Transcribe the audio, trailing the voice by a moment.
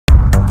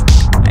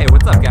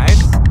What's up,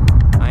 guys?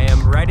 I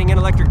am riding an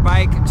electric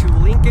bike to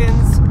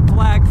Lincoln's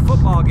flag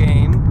football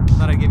game.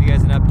 Thought I'd give you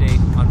guys an update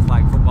on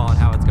flag football and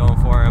how it's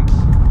going for them.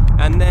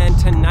 And then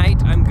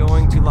tonight I'm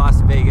going to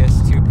Las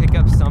Vegas to pick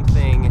up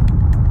something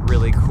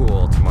really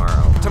cool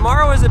tomorrow.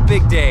 Tomorrow is a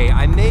big day.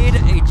 I made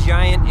a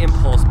giant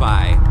impulse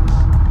buy.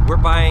 We're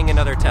buying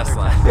another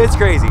Tesla. It's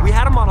crazy. We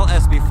had a Model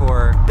S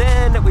before,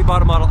 then we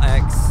bought a Model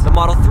X. The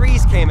Model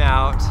 3s came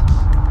out.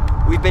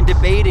 We've been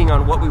debating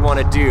on what we want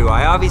to do.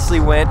 I obviously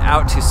went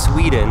out to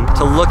Sweden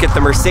to look at the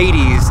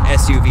Mercedes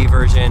SUV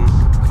version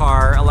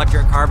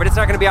electric car, but it's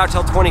not going to be out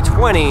till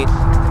 2020.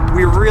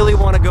 We really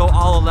want to go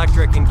all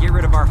electric and get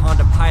rid of our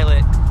Honda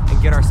Pilot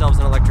and get ourselves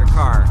an electric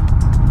car.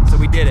 So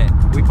we did it.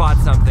 We bought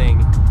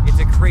something. It's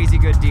a crazy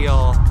good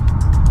deal.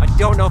 I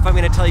don't know if I'm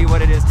going to tell you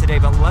what it is today,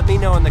 but let me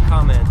know in the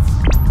comments.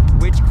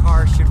 Which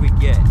car should we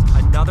get?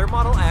 Another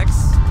Model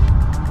X,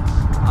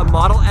 a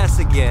Model S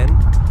again,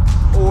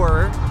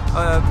 or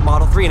a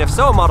Model 3? And if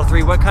so, a Model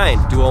 3, what kind?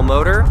 Dual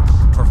motor,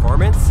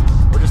 performance,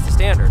 or just a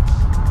standard?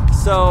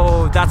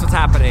 So that's what's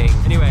happening.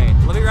 Anyway,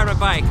 let me ride my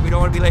bike. We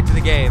don't want to be late to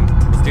the game.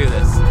 Let's do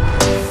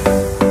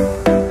this.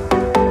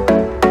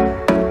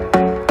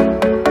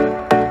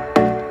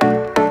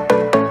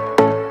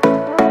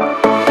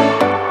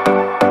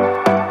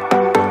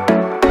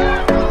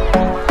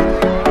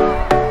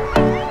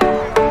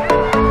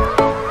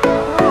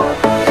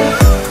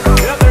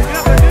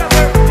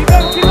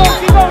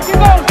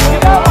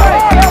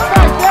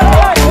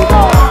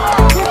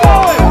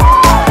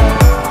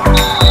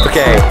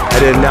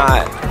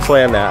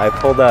 Plan that. I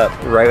pulled up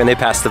right when they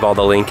passed the ball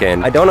to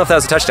Lincoln. I don't know if that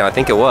was a touchdown. I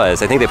think it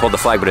was. I think they pulled the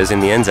flag, but it was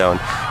in the end zone.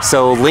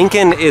 So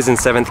Lincoln is in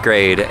 7th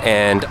grade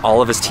and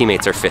all of his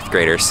teammates are 5th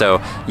graders. So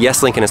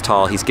yes, Lincoln is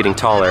tall, he's getting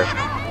taller,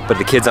 but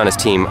the kids on his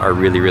team are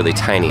really, really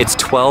tiny. It's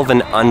 12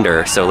 and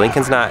under, so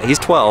Lincoln's not, he's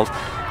 12.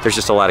 There's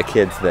just a lot of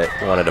kids that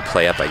wanted to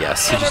play up, I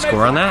guess. Did you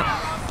score on that?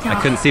 No.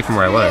 I couldn't see from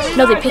where I was.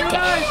 No, they picked it.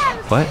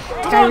 What?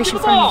 The guy reached in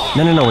front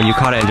of me. No, when you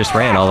caught it and just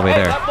ran all the way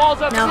there.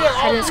 No,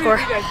 I didn't score.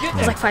 It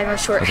was like 5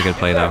 yards short. That was a good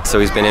play though. So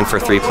he's been in for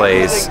 3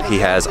 plays. He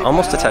has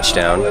almost a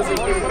touchdown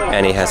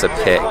and he has a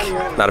pick.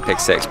 Not a pick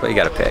 6, but he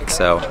got a pick.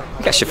 So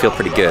you guys should feel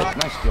pretty good.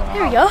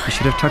 There we go. You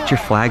should have tucked your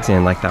flags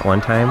in like that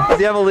one time. Do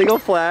you have illegal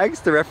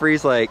flags? The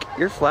referee's like,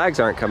 your flags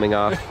aren't coming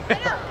off.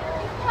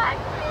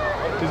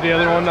 Does the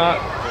other one not?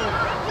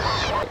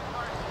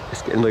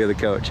 Just kidding, look at the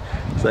coach.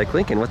 He's like,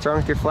 Lincoln, what's wrong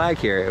with your flag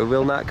here? It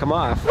will not come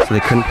off. So they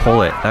couldn't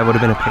pull it. That would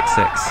have been a pick 6.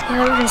 Yeah, that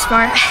would have been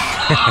smart.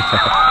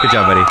 Good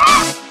job, buddy.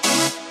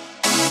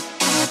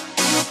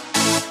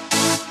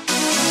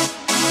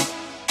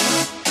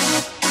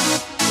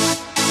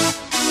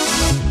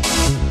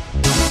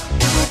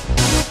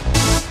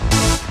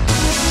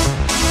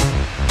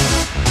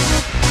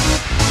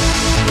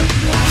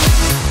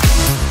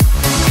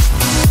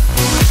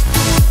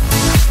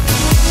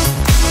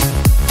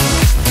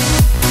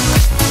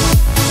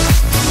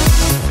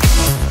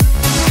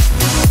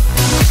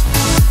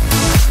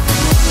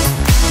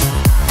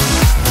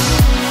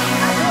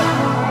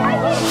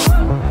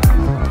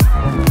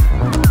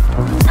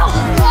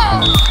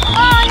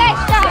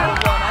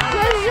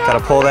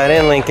 Gotta pull that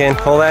in, Lincoln.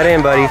 Pull that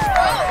in, buddy. You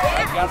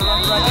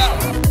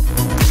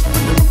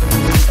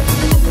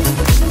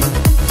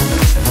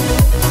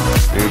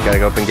gotta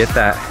go up and get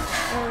that.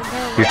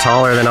 You're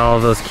taller than all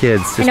of those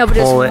kids. Just I know, but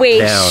pull it's way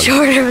it down.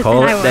 shorter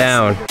pull than I it was.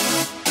 down.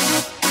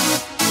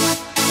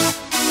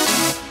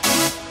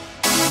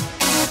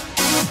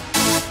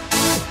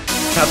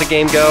 How'd the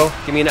game go?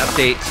 Give me an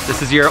update.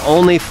 This is your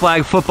only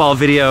flag football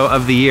video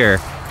of the year.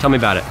 Tell me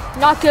about it.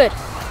 Not good.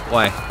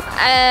 Why?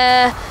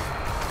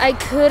 I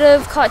could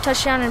have caught a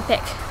touchdown and pick.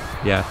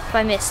 Yeah. If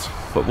I missed.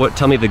 But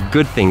tell me the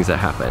good things that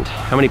happened.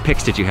 How many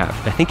picks did you have?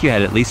 I think you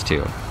had at least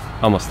 2.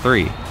 Almost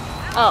 3.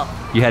 Oh.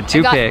 You had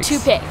 2 picks. 2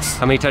 picks.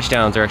 How many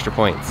touchdowns or extra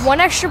points? 1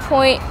 extra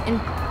point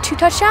and 2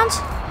 touchdowns?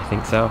 I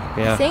think so,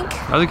 yeah. I think.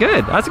 That was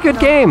good. That's a good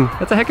game.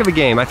 That's a heck of a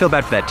game. I feel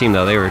bad for that team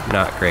though. They were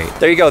not great.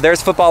 There you go.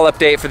 There's football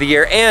update for the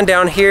year. And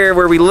down here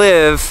where we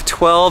live,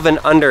 12 and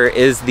under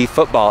is the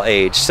football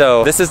age.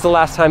 So this is the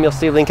last time you'll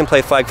see Lincoln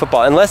play flag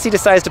football, unless he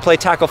decides to play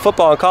tackle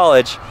football in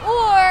college.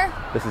 Or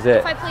this is it.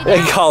 if I play down.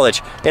 In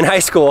college, in high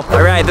school.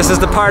 All right, this is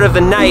the part of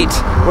the night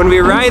when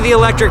we ride the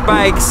electric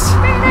bikes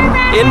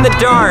in the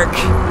dark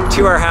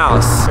to our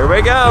house. Here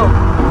we go.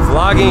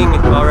 Vlogging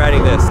while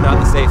riding this, not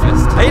the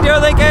safest. How you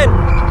doing, Lincoln?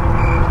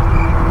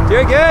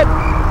 Doing good?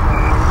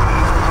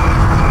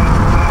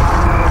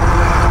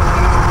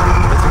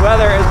 This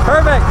weather is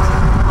perfect.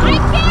 I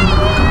can't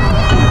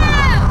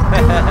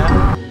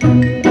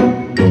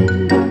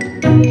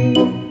hear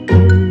you!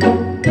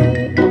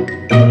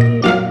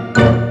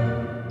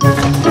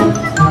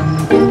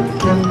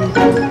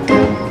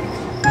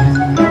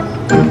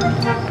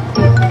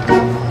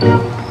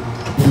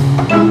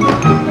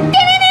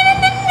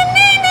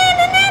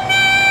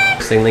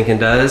 First thing Lincoln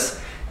does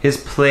is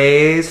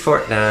plays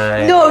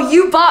Fortnite. No,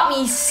 you bought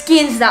me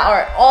skins that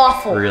are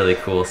awful. Really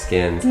cool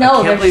skins. No,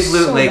 I can't believe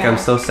Loot so Lake, bad. I'm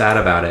so sad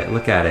about it.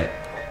 Look at it.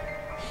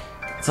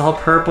 It's all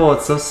purple,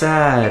 it's so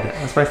sad.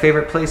 That's my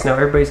favorite place. Now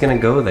everybody's gonna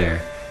go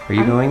there. Are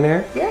you going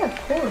there? Yeah, of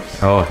course.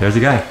 Oh, there's a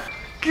guy.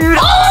 Dude.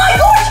 Oh my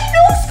gosh, he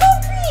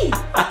no-scoped me!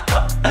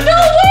 No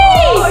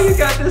way! Oh, you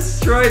got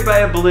destroyed by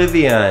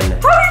Oblivion. How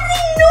did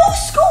he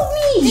no-scope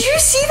me? Did you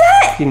see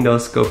that? He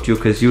no-scoped you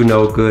because you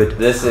know good.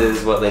 This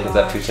is what Lincoln's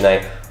up to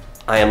tonight.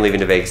 I am leaving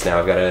to Vegas now.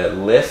 I've got a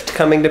Lyft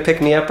coming to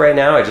pick me up right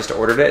now. I just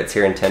ordered it. It's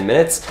here in 10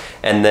 minutes.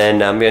 And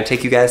then I'm gonna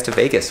take you guys to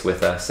Vegas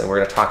with us, and we're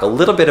gonna talk a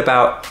little bit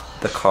about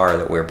the car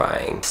that we're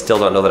buying. Still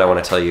don't know that I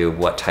want to tell you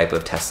what type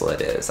of Tesla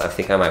it is. I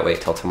think I might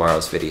wait till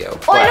tomorrow's video.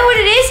 Oh, I know what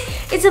it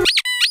is. It's a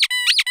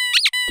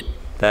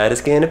that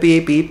is gonna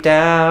be beeped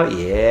out,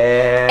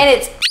 yeah. and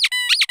it's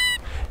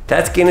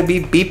that's gonna be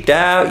beeped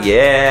out,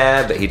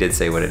 yeah. But he did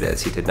say what it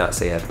is. He did not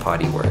say a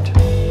potty word.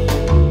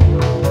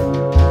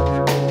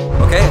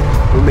 Okay,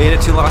 we made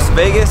it to Las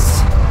Vegas,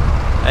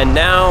 and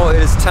now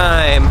it is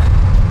time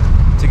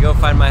to go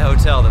find my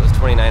hotel that was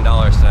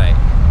 $29 tonight,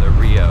 the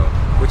Rio,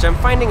 which I'm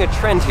finding a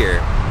trend here.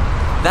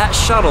 That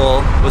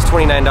shuttle was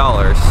 $29.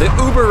 The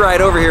Uber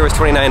ride over here was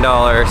 $29,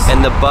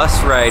 and the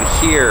bus ride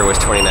here was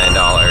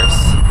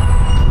 $29.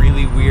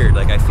 Really weird.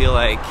 Like, I feel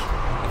like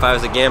if I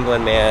was a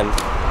gambling man,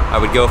 I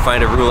would go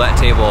find a roulette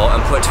table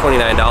and put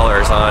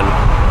 $29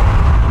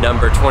 on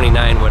number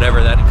 29,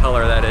 whatever that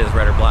color that is,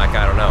 red or black,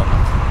 I don't know.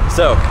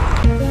 So,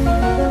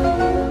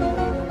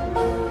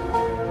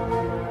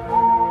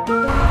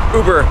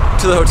 Uber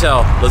to the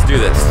hotel. Let's do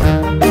this.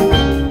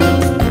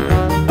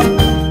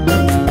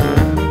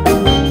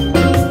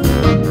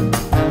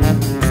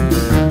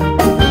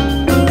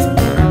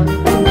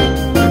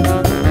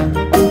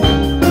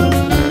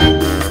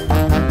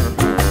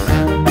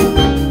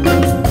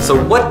 So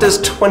what does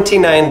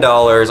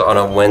 $29 on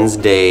a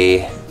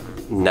Wednesday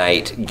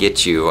night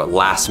get you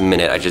last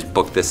minute? I just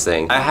booked this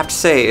thing. I have to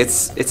say,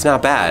 it's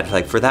not bad.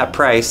 Like, for that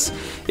price,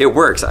 it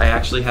works. I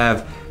actually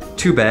have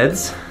 2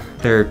 beds.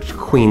 They're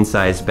queen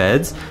size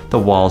beds. The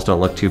walls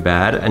don't look too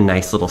bad. A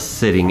nice little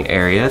sitting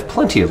area.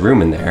 Plenty of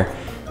room in there.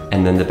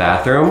 And then the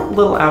bathroom, a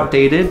little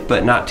outdated,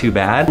 but not too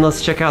bad. And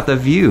let's check out the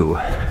view.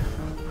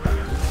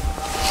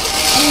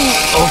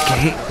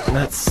 Okay,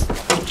 let's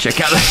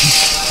check out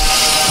the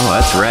oh,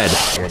 that's red.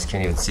 You guys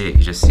can't even see it.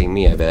 You just see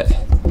me, I bet.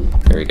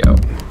 There we go.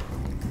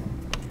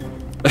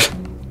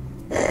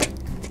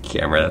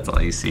 Camera, that's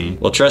all you see.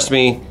 Well, trust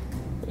me,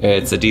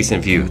 it's a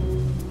decent view.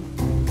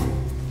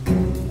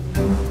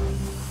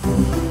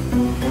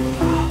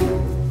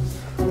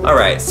 All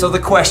right, so the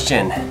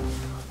question,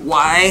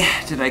 why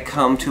did I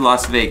come to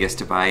Las Vegas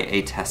to buy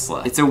a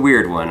Tesla? It's a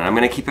weird one, and I'm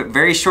gonna keep it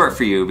very short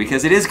for you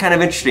because it is kind of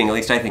interesting, at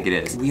least I think it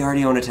is. We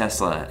already own a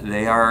Tesla.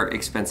 They are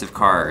expensive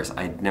cars.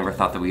 I never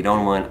thought that we'd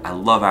own one. I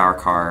love our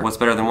car. What's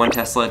better than one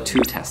Tesla? 2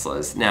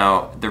 Teslas.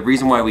 Now, the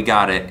reason why we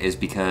got it is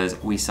because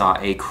we saw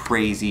a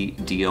crazy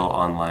deal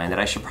online that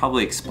I should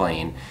probably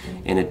explain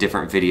in a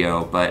different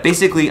video, but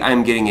basically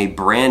I'm getting a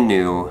brand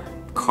new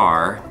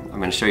car. I'm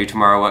gonna show you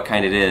tomorrow what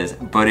kind it is,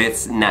 but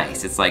it's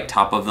nice. It's like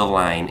top of the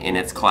line in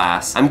its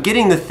class. I'm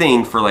getting the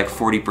thing for like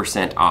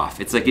 40%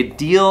 off. It's like a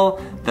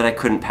deal that I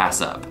couldn't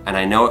pass up. And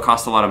I know it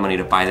costs a lot of money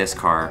to buy this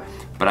car,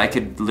 but I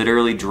could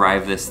literally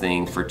drive this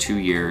thing for 2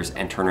 years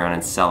and turn around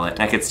and sell it.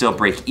 And I could still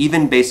break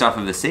even based off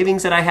of the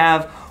savings that I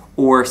have,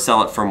 or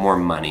sell it for more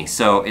money.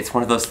 So it's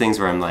one of those things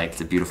where I'm like,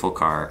 it's a beautiful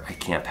car, I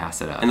can't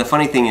pass it up. And the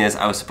funny thing is,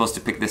 I was supposed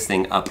to pick this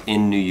thing up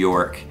in New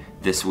York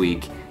this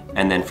week,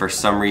 and then for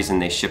some reason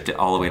they shipped it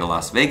all the way to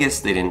Las Vegas.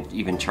 They didn't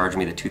even charge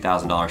me the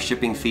 $2,000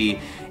 shipping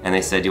fee, and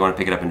they said, do you want to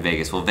pick it up in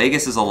Vegas? Well,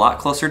 Vegas is a lot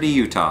closer to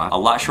Utah, a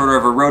lot shorter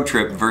of a road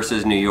trip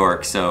versus New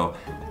York, so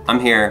I'm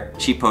here,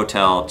 cheap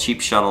hotel,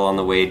 cheap shuttle on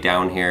the way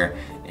down here,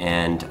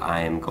 and I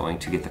am going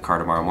to get the car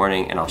tomorrow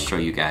morning and I'll show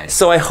you guys.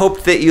 So I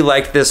hope that you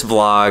liked this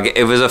vlog.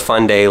 It was a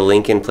fun day.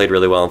 Lincoln played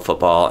really well in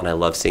football, and I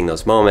love seeing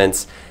those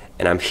moments,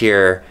 and I'm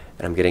here,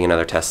 and I'm getting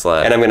another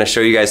Tesla. And I'm gonna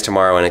show you guys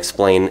tomorrow and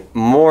explain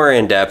more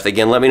in depth.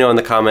 Again, let me know in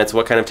the comments,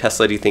 what kind of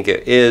Tesla do you think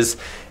it is,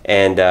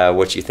 and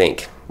what you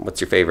think. What's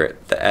your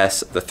favorite? The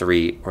S, the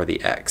 3, or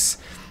the X?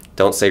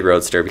 Don't say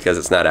Roadster because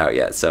it's not out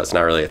yet, so it's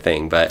not really a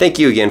thing. But thank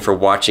you again for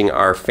watching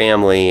our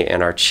family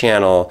and our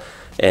channel,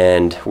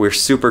 and we're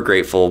super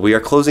grateful. We are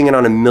closing in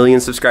on 1 million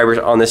subscribers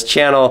on this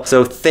channel,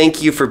 so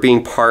thank you for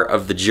being part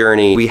of the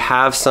journey. We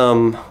have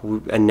some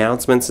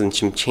announcements and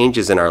some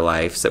changes in our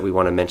lives that we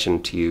want to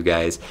mention to you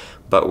guys,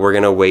 but we're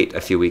gonna wait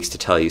a few weeks to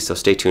tell you, so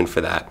stay tuned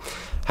for that.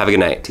 Have a good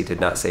night. He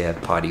did not say a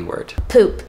potty word. poop.